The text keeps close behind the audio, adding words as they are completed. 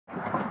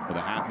with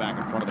a halfback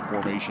in front of the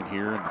formation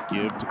here, and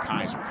give to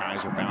Kayser.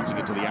 Kayser bouncing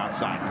it to the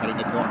outside, cutting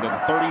the corner to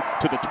the 30,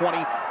 to the 20,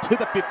 to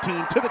the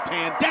 15, to the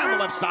 10, down the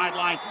left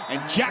sideline,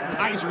 and Jack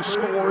Kayser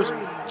scores,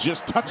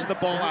 just touching the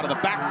ball out of the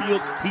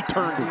backfield. He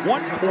turned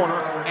one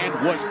corner and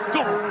was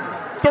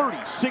gone.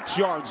 36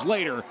 yards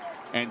later,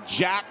 and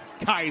Jack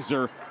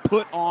Kayser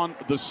put on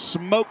the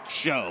smoke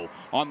show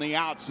on the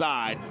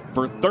outside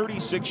for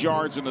 36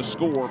 yards in the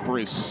score for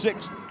his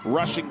 6th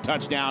rushing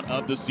touchdown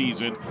of the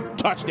season.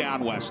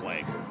 Touchdown,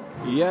 Westlake.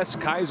 Yes,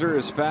 Kayser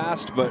is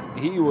fast, but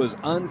he was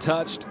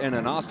untouched, and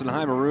an Austin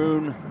High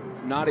Maroon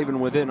not even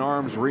within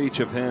arm's reach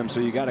of him. So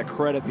you got to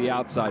credit the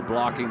outside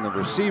blocking, the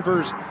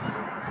receivers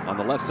on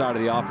the left side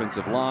of the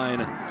offensive line.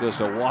 Just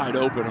a wide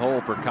open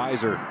hole for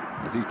Kayser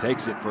as he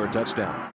takes it for a touchdown.